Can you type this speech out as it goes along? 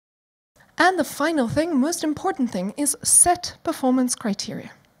And the final thing, most important thing, is set performance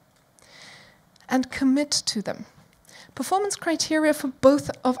criteria and commit to them. Performance criteria for both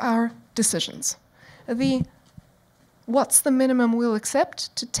of our decisions. What's the minimum we'll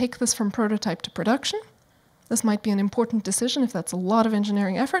accept to take this from prototype to production? This might be an important decision if that's a lot of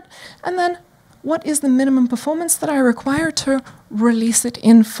engineering effort. And then, what is the minimum performance that I require to release it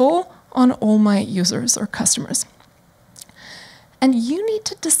in full on all my users or customers? And you need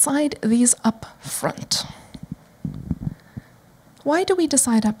to decide these up front. Why do we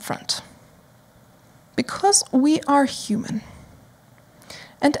decide up front? Because we are human.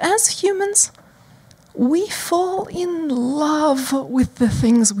 And as humans, we fall in love with the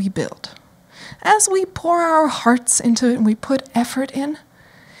things we build. As we pour our hearts into it and we put effort in,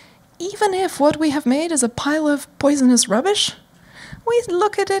 even if what we have made is a pile of poisonous rubbish, we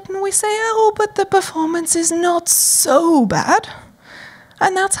look at it and we say, oh, but the performance is not so bad.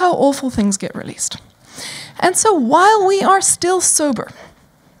 And that's how awful things get released. And so while we are still sober,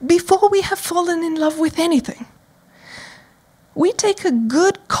 before we have fallen in love with anything, we take a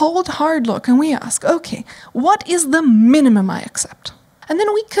good, cold, hard look and we ask, okay, what is the minimum I accept? And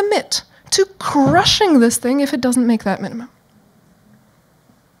then we commit to crushing this thing if it doesn't make that minimum.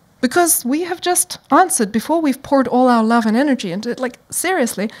 Because we have just answered before we've poured all our love and energy into it, like,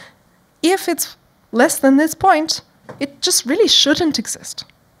 seriously, if it's less than this point, it just really shouldn't exist.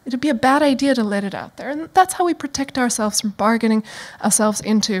 It would be a bad idea to let it out there. And that's how we protect ourselves from bargaining ourselves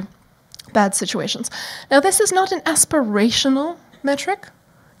into bad situations. Now, this is not an aspirational metric.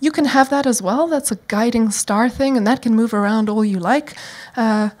 You can have that as well. That's a guiding star thing, and that can move around all you like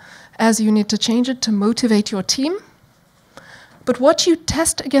as you need to change it to motivate your team. But what you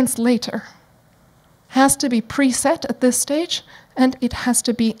test against later has to be preset at this stage, and it has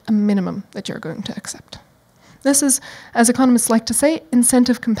to be a minimum that you're going to accept. This is, as economists like to say,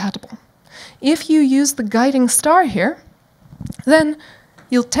 incentive compatible. If you use the guiding star here, then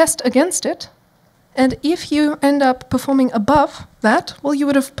you'll test against it, and if you end up performing above that, well, you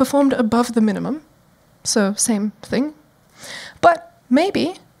would have performed above the minimum, so same thing. But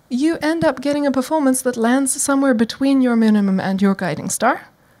maybe you end up getting a performance that lands somewhere between your minimum and your guiding star,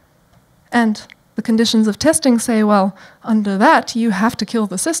 and the conditions of testing say, well, under that, you have to kill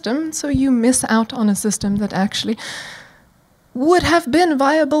the system, so you miss out on a system that actually would have been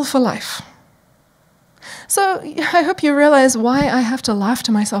viable for life. So I hope you realize why I have to laugh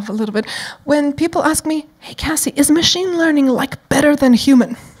to myself a little bit when people ask me, hey, Cassie, is machine learning like better than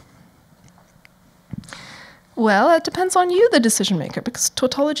human? Well, it depends on you, the decision maker, because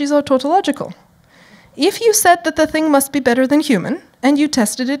tautologies are tautological. If you said that the thing must be better than human, and you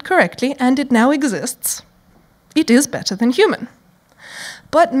tested it correctly, and it now exists, it is better than human.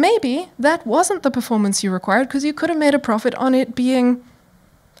 But maybe that wasn't the performance you required, because you could have made a profit on it being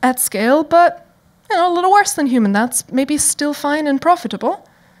at scale, but a little worse than human. That's maybe still fine and profitable.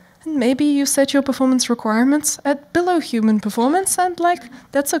 And maybe you set your performance requirements at below human performance, and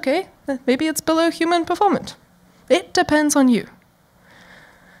that's okay. Maybe it's below human performance. It depends on you.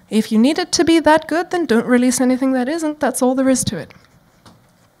 If you need it to be that good, then don't release anything that isn't. That's all there is to it.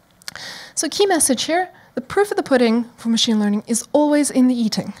 So key message here, the proof of the pudding for machine learning is always in the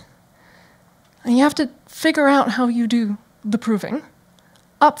eating. And you have to figure out how you do the proving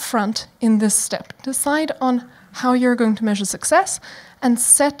up front in this step. Decide on how you're going to measure success and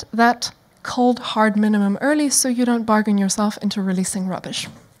set that cold, hard minimum early so you don't bargain yourself into releasing rubbish.